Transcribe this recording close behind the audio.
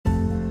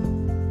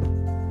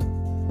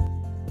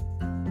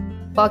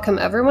Welcome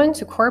everyone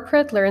to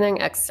Corporate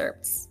Learning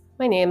Excerpts.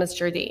 My name is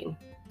Jardine.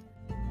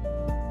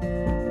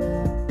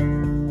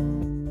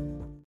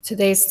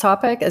 Today's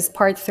topic is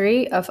part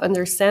 3 of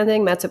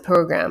Understanding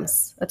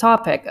Metaprograms, a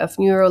topic of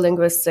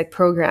neurolinguistic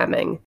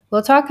programming.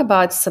 We'll talk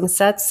about some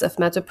sets of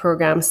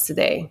metaprograms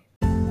today.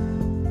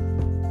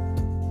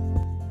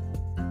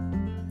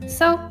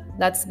 So,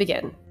 let's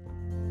begin.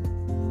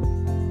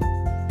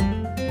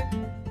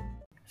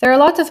 There are a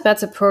lot of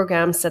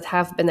metaprograms that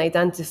have been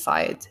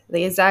identified.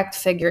 The exact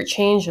figure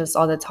changes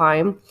all the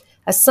time,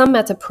 as some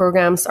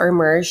metaprograms are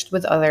merged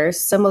with others,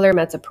 similar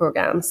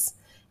metaprograms,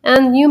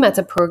 and new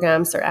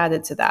metaprograms are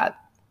added to that.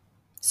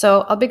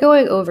 So I'll be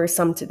going over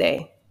some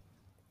today.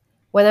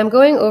 When I'm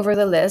going over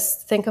the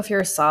list, think of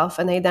yourself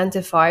and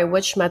identify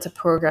which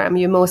metaprogram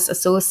you most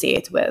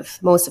associate with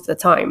most of the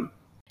time.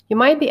 You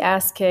might be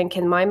asking,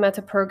 can my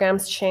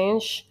metaprograms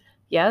change?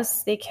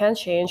 Yes, they can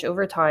change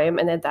over time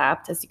and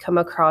adapt as you come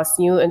across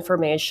new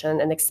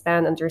information and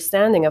expand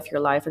understanding of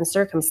your life and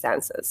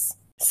circumstances.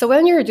 So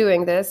when you're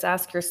doing this,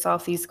 ask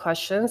yourself these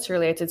questions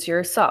related to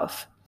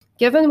yourself.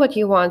 Given what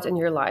you want in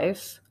your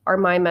life, are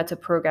my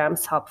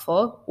metaprograms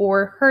helpful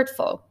or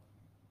hurtful?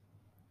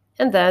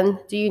 And then,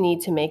 do you need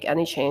to make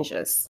any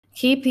changes?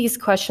 Keep these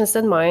questions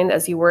in mind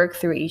as you work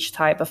through each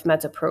type of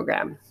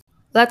metaprogram.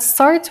 Let's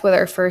start with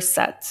our first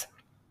set.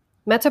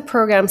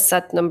 Metaprogram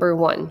set number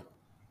 1.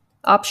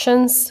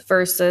 Options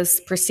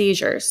versus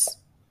procedures.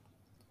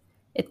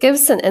 It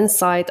gives an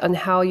insight on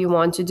how you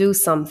want to do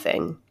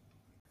something.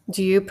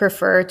 Do you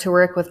prefer to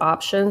work with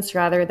options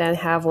rather than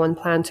have one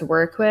plan to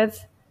work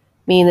with?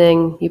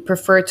 Meaning you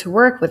prefer to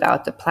work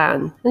without the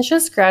plan and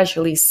just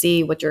gradually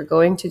see what you're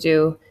going to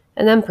do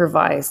and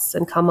improvise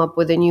and come up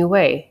with a new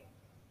way.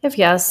 If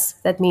yes,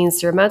 that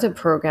means your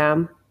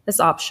metaprogram is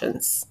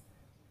options.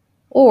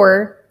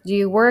 Or do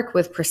you work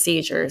with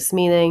procedures,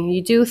 meaning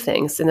you do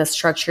things in a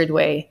structured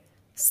way,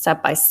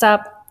 step by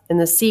step, in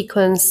a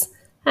sequence,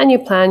 and you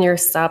plan your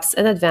steps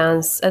in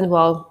advance and,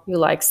 well, you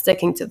like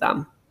sticking to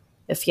them?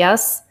 If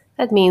yes,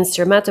 that means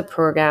your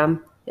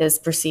metaprogram is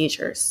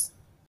procedures.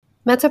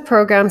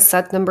 Metaprogram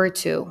set number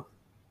 2.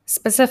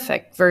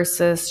 Specific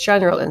versus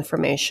general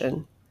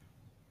information.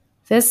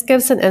 This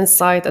gives an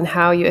insight on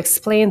how you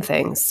explain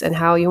things and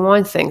how you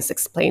want things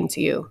explained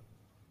to you.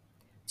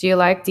 Do you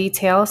like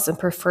details and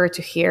prefer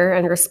to hear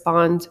and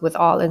respond with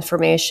all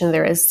information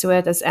there is to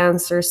it as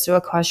answers to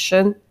a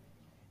question?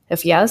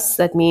 If yes,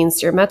 that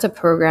means your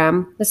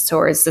metaprogram is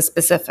towards the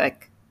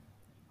specific.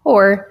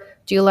 Or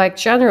do you like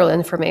general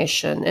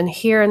information and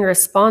hear and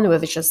respond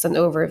with just an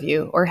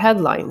overview or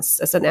headlines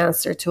as an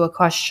answer to a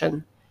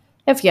question?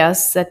 If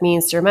yes, that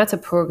means your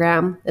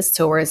metaprogram is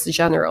towards the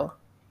general.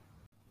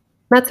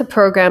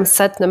 Metaprogram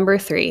set number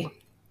 3.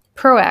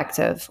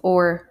 Proactive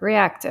or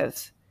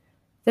reactive.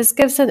 This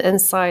gives an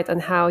insight on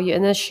how you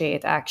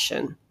initiate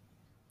action.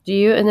 Do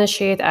you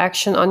initiate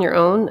action on your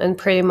own and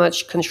pretty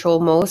much control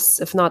most,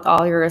 if not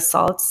all, your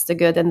results, the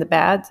good and the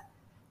bad?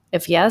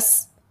 If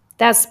yes,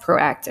 that's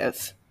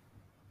proactive.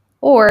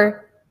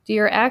 Or do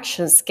your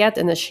actions get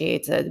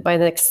initiated by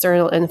an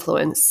external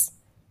influence?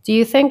 Do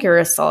you think your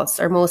results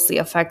are mostly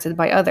affected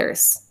by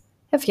others?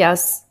 If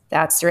yes,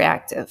 that's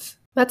reactive.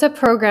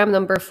 Metaprogram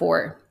number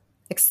 4.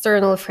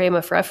 External frame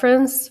of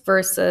reference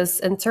versus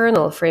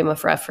internal frame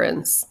of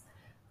reference.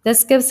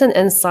 This gives an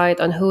insight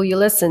on who you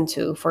listen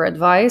to for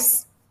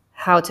advice,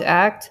 how to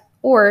act,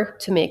 or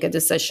to make a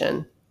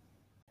decision.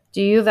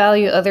 Do you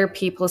value other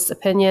people's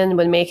opinion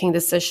when making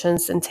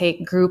decisions and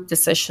take group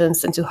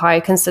decisions into high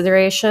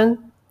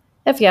consideration?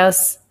 If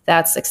yes,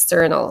 that's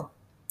external.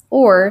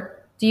 Or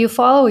do you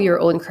follow your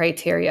own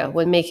criteria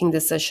when making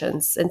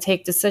decisions and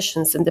take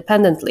decisions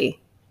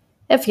independently?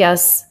 If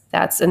yes,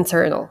 that's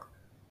internal.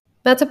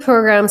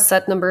 Metaprogram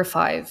set number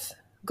 5.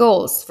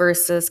 Goals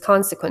versus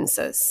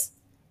consequences.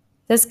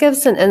 This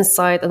gives an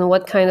insight on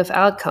what kind of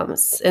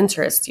outcomes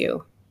interest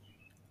you.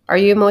 Are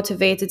you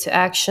motivated to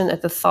action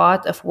at the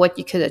thought of what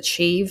you could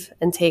achieve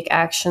and take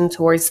action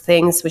towards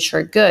things which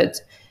are good,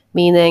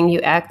 meaning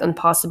you act on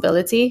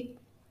possibility?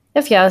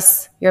 If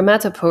yes, your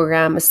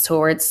metaprogram is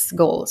towards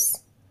goals.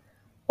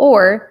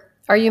 Or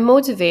are you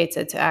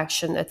motivated to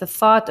action at the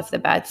thought of the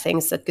bad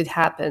things that could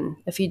happen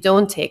if you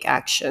don't take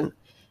action,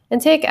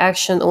 and take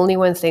action only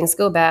when things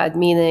go bad,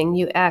 meaning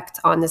you act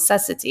on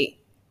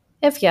necessity?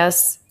 If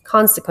yes,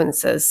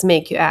 consequences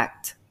make you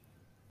act.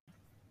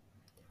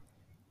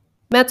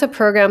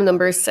 Metaprogram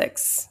number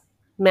 6.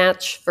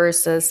 Match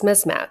versus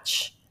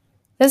mismatch.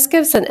 This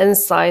gives an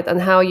insight on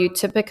how you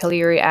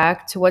typically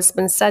react to what's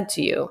been said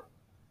to you.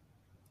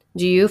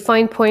 Do you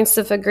find points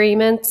of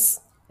agreement?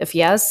 If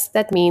yes,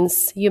 that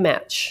means you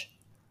match.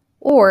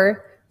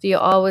 Or do you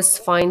always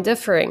find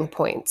differing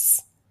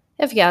points?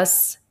 If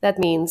yes, that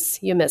means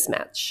you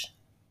mismatch.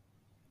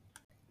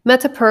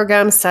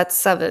 Metaprogram set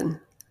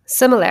 7.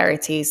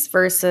 Similarities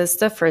versus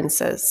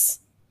differences.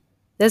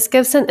 This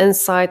gives an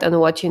insight on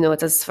what you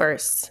notice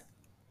first.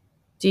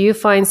 Do you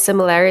find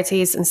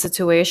similarities in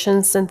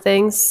situations and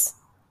things?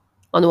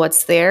 On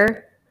what's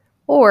there?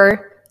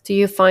 Or do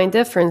you find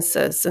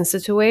differences in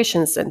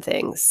situations and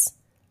things?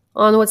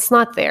 On what's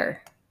not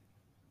there?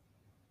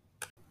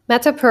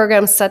 Meta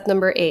program set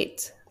number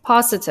 8,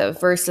 positive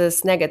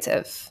versus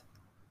negative.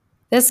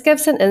 This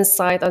gives an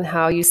insight on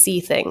how you see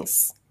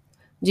things.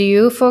 Do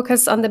you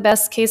focus on the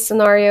best case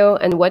scenario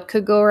and what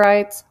could go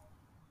right?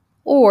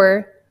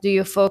 Or do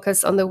you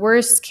focus on the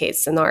worst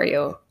case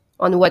scenario,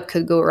 on what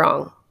could go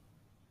wrong?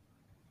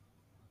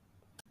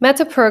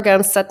 Meta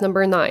program set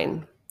number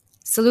 9,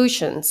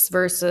 solutions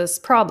versus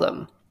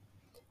problem.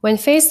 When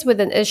faced with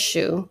an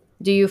issue,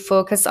 do you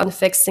focus on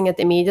fixing it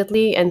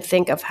immediately and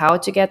think of how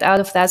to get out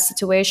of that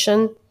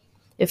situation?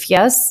 If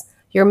yes,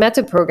 your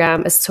meta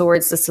program is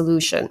towards the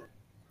solution.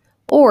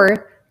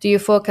 Or do you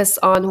focus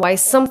on why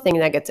something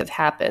negative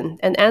happened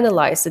and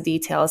analyze the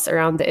details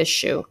around the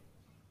issue?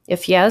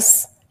 If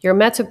yes, your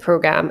meta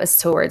program is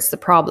towards the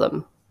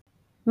problem.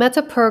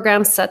 Meta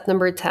program set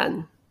number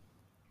 10,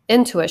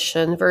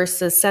 intuition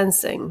versus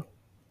sensing.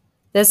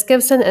 This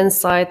gives an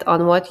insight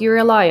on what you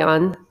rely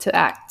on to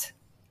act.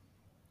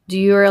 Do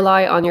you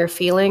rely on your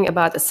feeling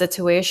about a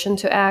situation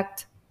to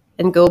act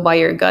and go by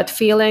your gut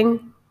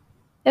feeling?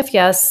 If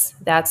yes,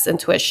 that's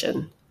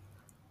intuition.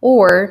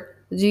 Or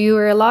do you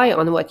rely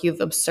on what you've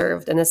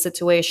observed in a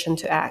situation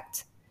to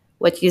act?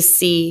 What you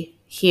see,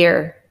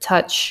 hear,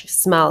 touch,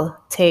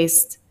 smell,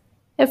 taste?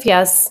 If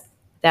yes,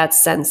 that's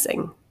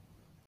sensing.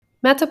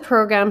 Meta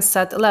program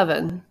set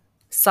 11,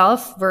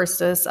 self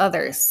versus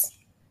others.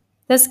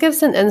 This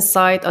gives an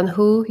insight on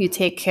who you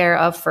take care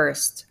of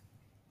first.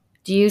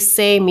 Do you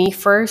say me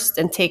first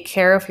and take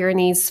care of your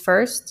needs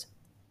first?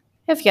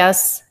 If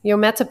yes, your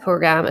meta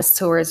program is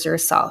towards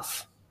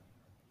yourself.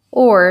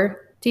 Or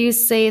do you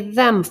say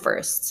them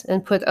first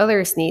and put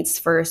others' needs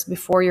first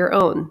before your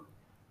own,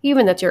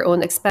 even at your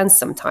own expense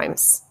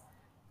sometimes?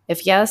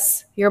 If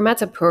yes, your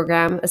meta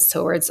program is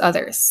towards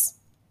others.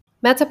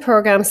 Meta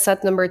program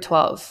set number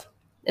 12,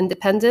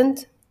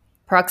 independent,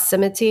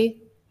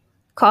 proximity,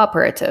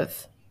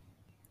 cooperative.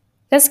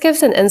 This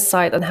gives an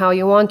insight on how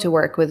you want to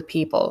work with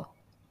people.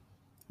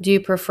 Do you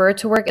prefer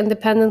to work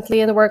independently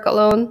and work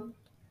alone?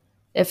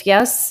 If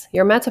yes,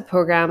 your meta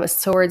program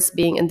is towards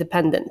being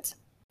independent.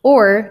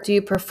 Or do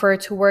you prefer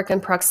to work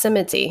in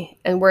proximity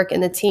and work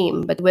in a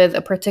team but with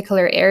a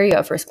particular area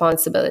of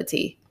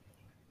responsibility?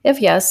 If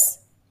yes,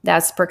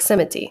 that's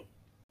proximity.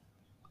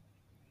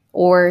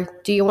 Or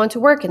do you want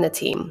to work in a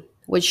team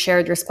with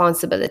shared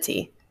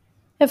responsibility?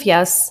 If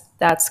yes,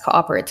 that's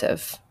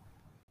cooperative.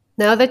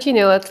 Now that you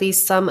know at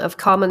least some of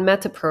common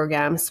meta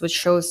programs, which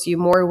shows you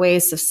more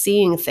ways of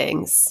seeing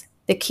things,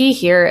 the key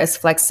here is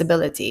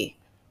flexibility.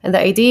 And the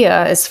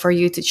idea is for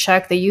you to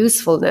check the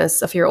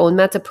usefulness of your own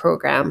meta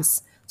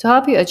programs to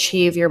help you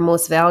achieve your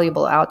most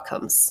valuable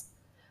outcomes.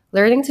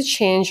 Learning to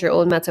change your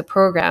own meta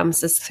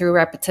programs is through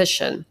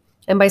repetition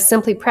and by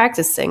simply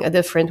practicing a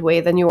different way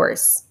than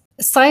yours.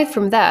 Aside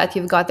from that,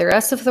 you've got the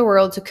rest of the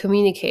world to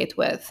communicate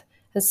with.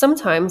 And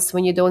sometimes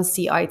when you don't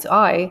see eye to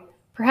eye,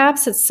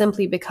 perhaps it's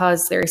simply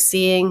because they're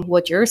seeing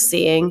what you're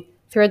seeing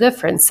through a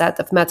different set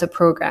of meta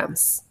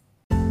programs.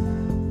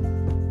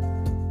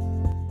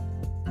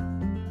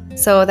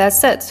 So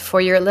that's it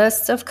for your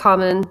list of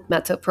common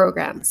meta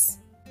programs.